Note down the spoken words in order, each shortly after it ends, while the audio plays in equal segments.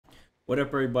What up,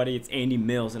 everybody? It's Andy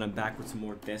Mills, and I'm back with some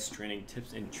more Death Stranding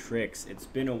tips and tricks. It's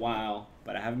been a while,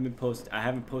 but I haven't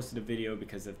posted a video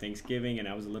because of Thanksgiving, and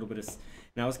I was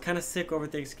kind of sick over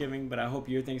Thanksgiving. But I hope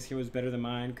your Thanksgiving was better than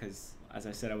mine, because as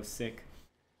I said, I was sick.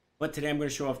 But today I'm going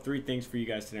to show off 3 things for you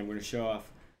guys. Today I'm going to show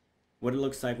off what it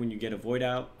looks like when you get a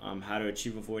Voidout, how to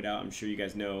achieve a Voidout. I'm sure you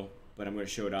guys know, but I'm going to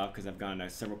show it off because I've gotten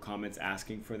several comments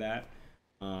asking for that.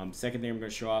 Second thing I'm going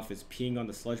to show off is peeing on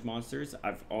the sludge monsters.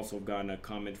 I've also gotten a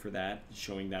comment for that,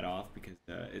 showing that off, because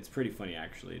it's pretty funny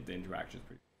actually. The interaction is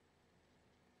pretty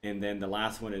funny. And then the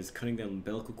last one is cutting the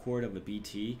umbilical cord of a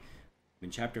BT. In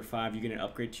chapter 5 you get an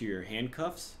upgrade to your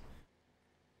handcuffs,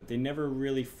 but they never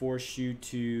really force you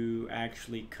to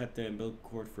actually cut the umbilical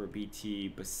cord for a BT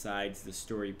besides the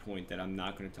story point that I'm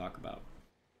not going to talk about.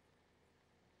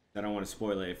 I don't want to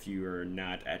spoil it if you are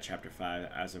not at chapter 5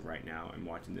 as of right now and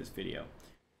watching this video.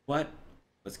 But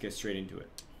let's get straight into it.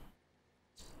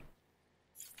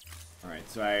 Alright,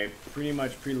 so I pretty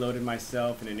much preloaded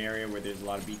myself in an area where there's a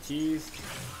lot of BTs.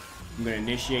 I'm going to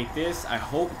initiate this. I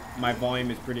hope my volume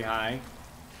is pretty high.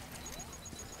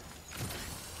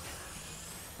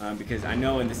 Because I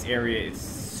know in this area it's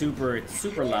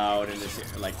super loud, and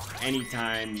this, like,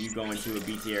 anytime you go into a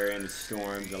BT area and the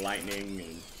storms, the lightning,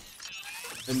 and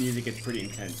the music is pretty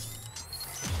intense.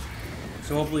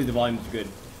 So hopefully the volume is good.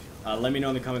 Let me know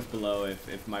in the comments below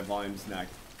if my volume's not,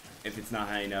 if it's not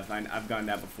high enough. I've gotten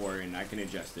that before and I can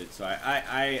adjust it. So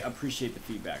I appreciate the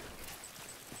feedback.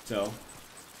 So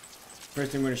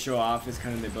first thing I'm going to show off is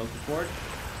kind of the umbilical cord.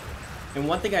 And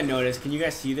one thing I noticed, can you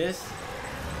guys see this?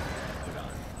 Hold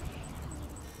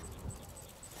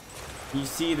on. You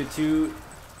see the two?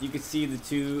 You can see the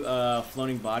two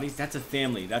floating bodies. That's a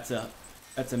family. That's a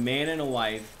man and a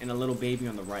wife and a little baby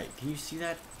on the right. Can you see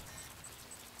that?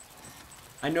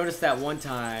 I noticed that one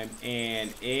time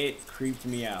and it creeped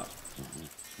me out.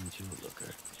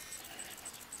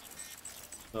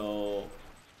 So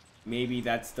maybe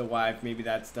that's the wife, maybe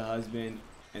that's the husband,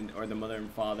 and or the mother and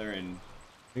father, and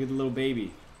look at the little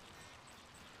baby.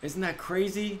 Isn't that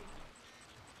crazy?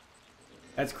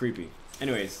 That's creepy.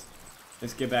 Anyways,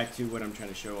 let's get back to what I'm trying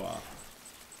to show off.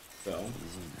 So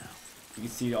you can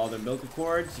see all the umbilical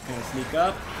cords. You kind of sneak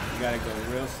up. You gotta go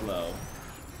real slow,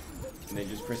 and then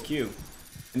just press Q.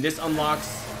 And this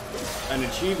unlocks an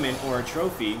achievement or a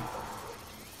trophy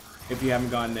if you haven't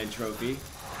gotten that trophy.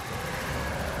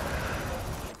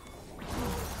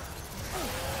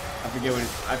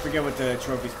 I forget what the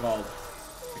trophy's called.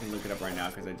 I can look it up right now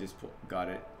because I just got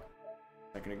it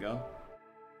a second ago.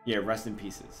 Yeah, rest in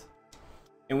pieces.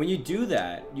 And when you do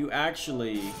that, you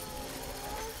actually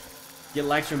get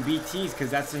likes from BTs because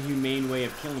that's a humane way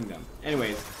of killing them.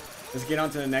 Anyways, let's get on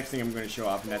to the next thing I'm going to show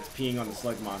off, and that's peeing on the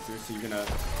sludge monsters. So you're going to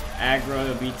aggro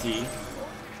the BT.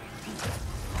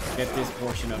 Get this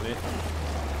portion of it.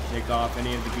 Shake off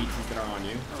any of the BTs that are on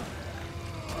you.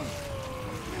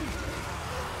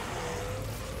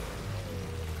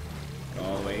 Go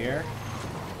all the way here.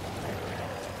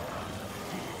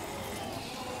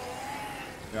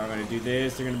 They're all going to do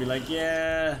this. They're going to be like,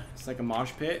 yeah. It's like a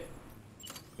mosh pit.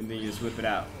 And then you just whip it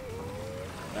out.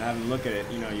 But have them look at it.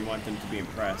 You know, you want them to be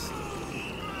impressed.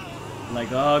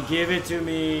 Like, oh, give it to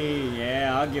me.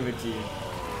 Yeah, I'll give it to you.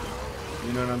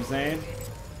 You know what I'm saying?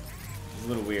 It's a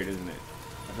little weird, isn't it?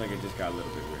 I feel like it just got a little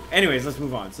bit weird. Anyways, let's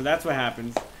move on. So that's what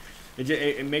happens.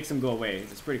 It makes them go away.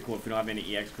 It's pretty cool if you don't have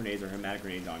any EX grenades or hermetic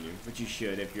grenades on you. But you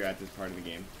should if you're at this part of the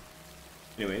game.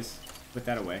 Anyways, put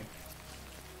that away.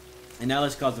 And now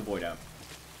let's cause the Voidout.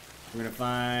 We're going to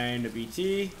find a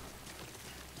BT.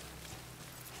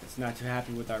 It's not too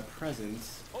happy with our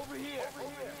presence. Over here.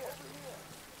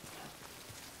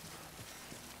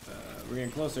 We're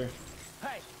getting closer.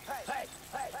 Hey.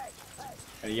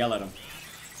 Gotta yell at them.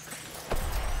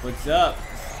 What's up?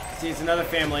 See, it's another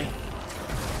family.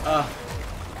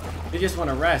 They just want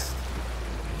to rest.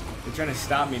 They're trying to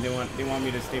stop me. They want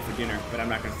me to stay for dinner, but I'm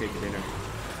not gonna stay for dinner.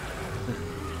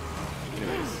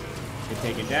 Anyways, they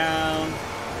take it down,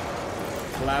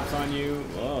 collapse on you.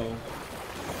 Whoa.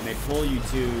 And they pull you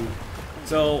to.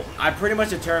 So I pretty much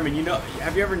determined. You know,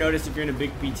 have you ever noticed if you're in a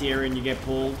big BT area and you get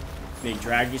pulled, they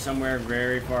drag you somewhere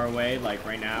very far away, like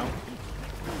right now?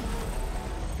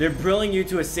 They're bringing you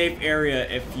to a safe area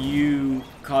if you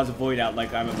cause a Voidout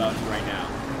like I'm about to right now.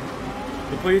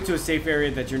 They put you to a safe area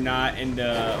that you're not in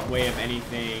the way of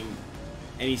anything,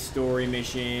 any story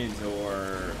missions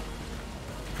or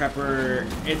prepper.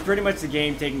 It's pretty much the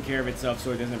game taking care of itself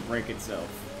so it doesn't break itself.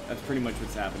 That's pretty much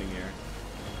what's happening here.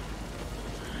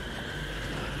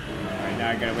 Alright, now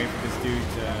I gotta wait for this dude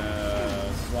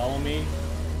to swallow me.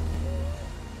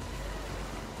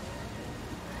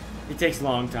 He takes a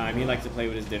long time. He likes to play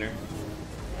with his dinner.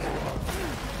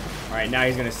 Alright, now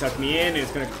he's gonna suck me in and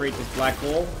it's gonna create this black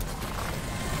hole.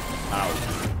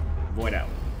 Ow. Voidout.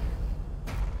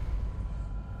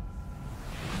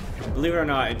 Believe it or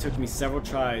not, it took me several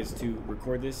tries to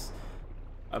record this.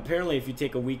 Apparently, if you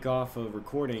take a week off of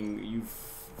recording, you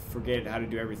forget how to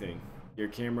do everything. Your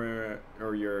camera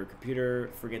or your computer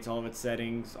forgets all of its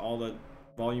settings, all the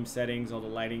volume settings, all the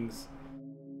lightings.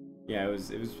 Yeah,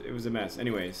 it was a mess.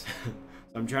 Anyways, so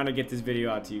I'm trying to get this video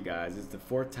out to you guys. It's the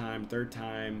third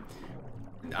time.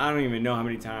 I don't even know how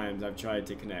many times I've tried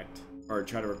to connect or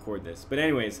try to record this. But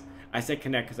anyways, I said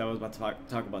connect because I was about to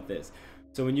talk about this.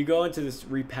 So when you go into this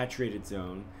repatriated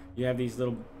zone, you have these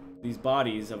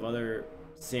bodies of other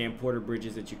sand porter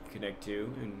bridges that you can connect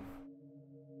to, and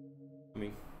I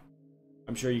mean,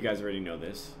 I'm sure you guys already know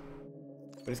this,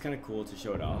 but it's kind of cool to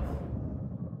show it off.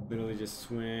 Literally just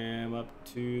swim up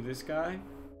to this guy.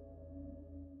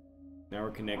 Now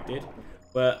we're connected.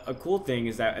 But a cool thing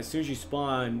is that as soon as you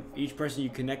spawn, each person you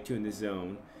connect to in this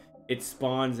zone, it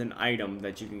spawns an item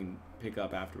that you can pick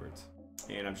up afterwards.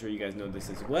 And I'm sure you guys know this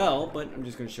as well, but I'm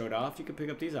just going to show it off. You can pick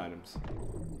up these items.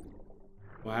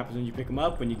 What happens when you pick them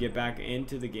up? When you get back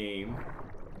into the game,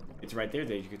 it's right there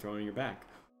that you can throw on your back.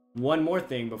 One more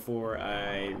thing before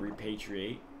I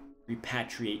repatriate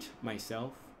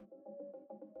myself.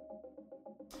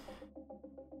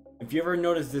 If you ever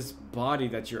notice this body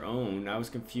that's your own, I was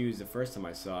confused the first time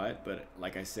I saw it, but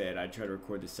like I said, I tried to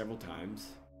record this several times,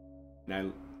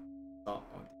 and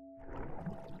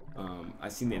I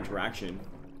seen the interaction.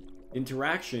 The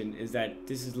interaction is that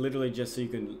this is literally just so you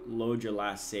can load your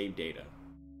last save data,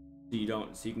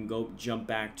 so you can go jump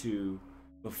back to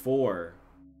before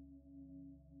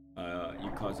you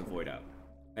cause a void out.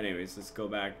 Anyways, let's go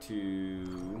back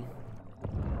to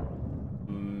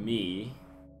me.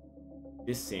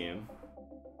 This Sam.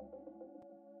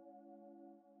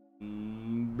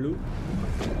 Blue.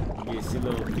 You see a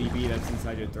little BB that's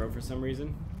inside your throat for some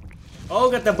reason.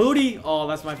 Oh, got the booty! Oh,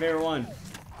 that's my favorite one.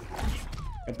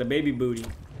 Got the baby booty.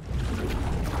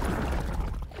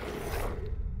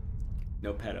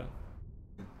 No pedo.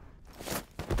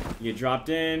 You get dropped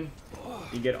in.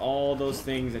 You get all those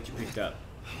things that you picked up.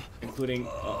 Including...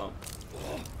 Oh.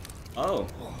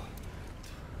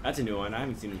 That's a new one. I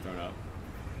haven't seen them thrown up.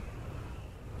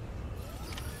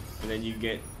 And then you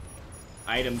get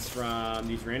items from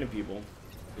these random people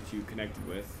that you connected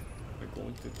with. They're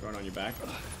cool to throw it on your back.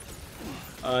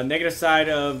 Negative side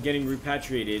of getting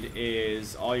repatriated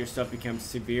is all your stuff becomes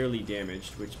severely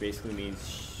damaged, which basically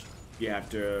means you have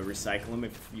to recycle them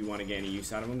if you want to get any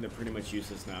use out of them. They're pretty much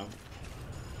useless now.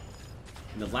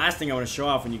 And the last thing I want to show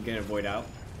off when you get a void out,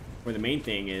 or the main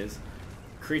thing is,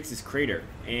 creates this crater,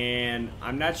 and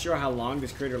I'm not sure how long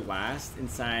this crater lasts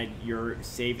inside your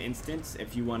save instance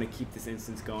if you want to keep this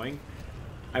instance going.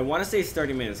 I want to say it's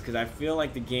 30 minutes because I feel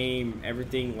like the game,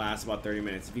 everything lasts about 30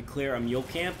 minutes. If you clear a mule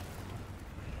camp,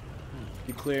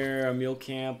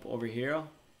 over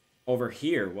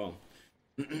here, well,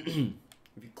 if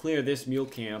you clear this mule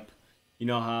camp, you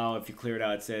know how if you clear it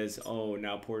out it says, oh,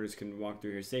 now porters can walk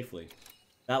through here safely.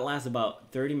 That lasts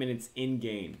about 30 minutes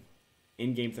in-game.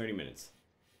 In-game 30 minutes.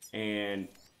 And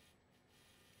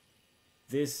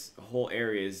this whole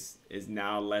area is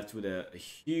now left with a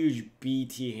huge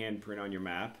BT handprint on your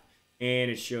map, and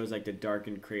it shows like the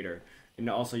darkened crater, and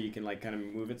also you can like kind of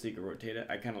move it so you can rotate it.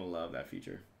 I kind of love that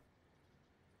feature.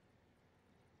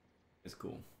 It's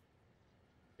cool.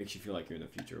 Makes you feel like you're in the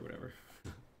future or whatever.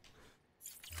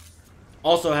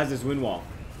 Also has this wind wall,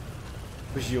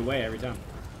 pushes you away every time.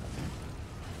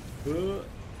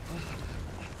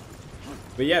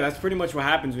 But yeah, that's pretty much what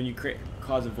happens when you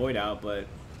cause a void out. But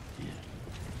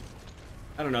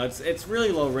I don't know, it's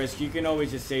really low risk. You can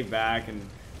always just save back, and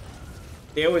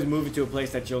they always move it to a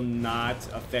place that you'll not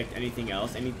affect anything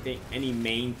else, any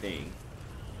main thing.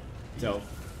 So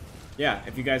yeah,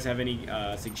 if you guys have any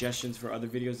suggestions for other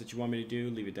videos that you want me to do,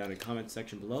 leave it down in the comment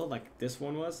section below, like this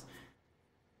one was.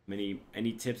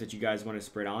 Any tips that you guys want to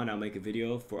spread on, I'll make a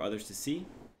video for others to see.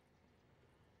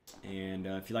 And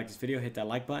if you like this video, hit that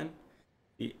like button.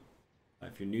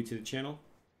 If you're new to the channel,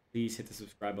 please hit the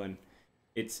subscribe button.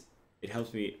 It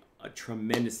helps me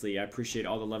tremendously. I appreciate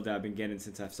all the love that I've been getting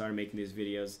since I've started making these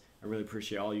videos. I really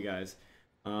appreciate all you guys.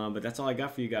 But that's all I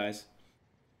got for you guys.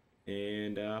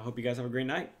 And I hope you guys have a great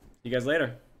night. See you guys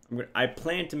later. I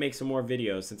plan to make some more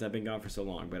videos since I've been gone for so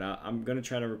long. But I'm going to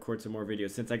try to record some more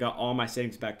videos since I got all my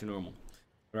settings back to normal.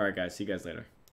 Alright guys, see you guys later.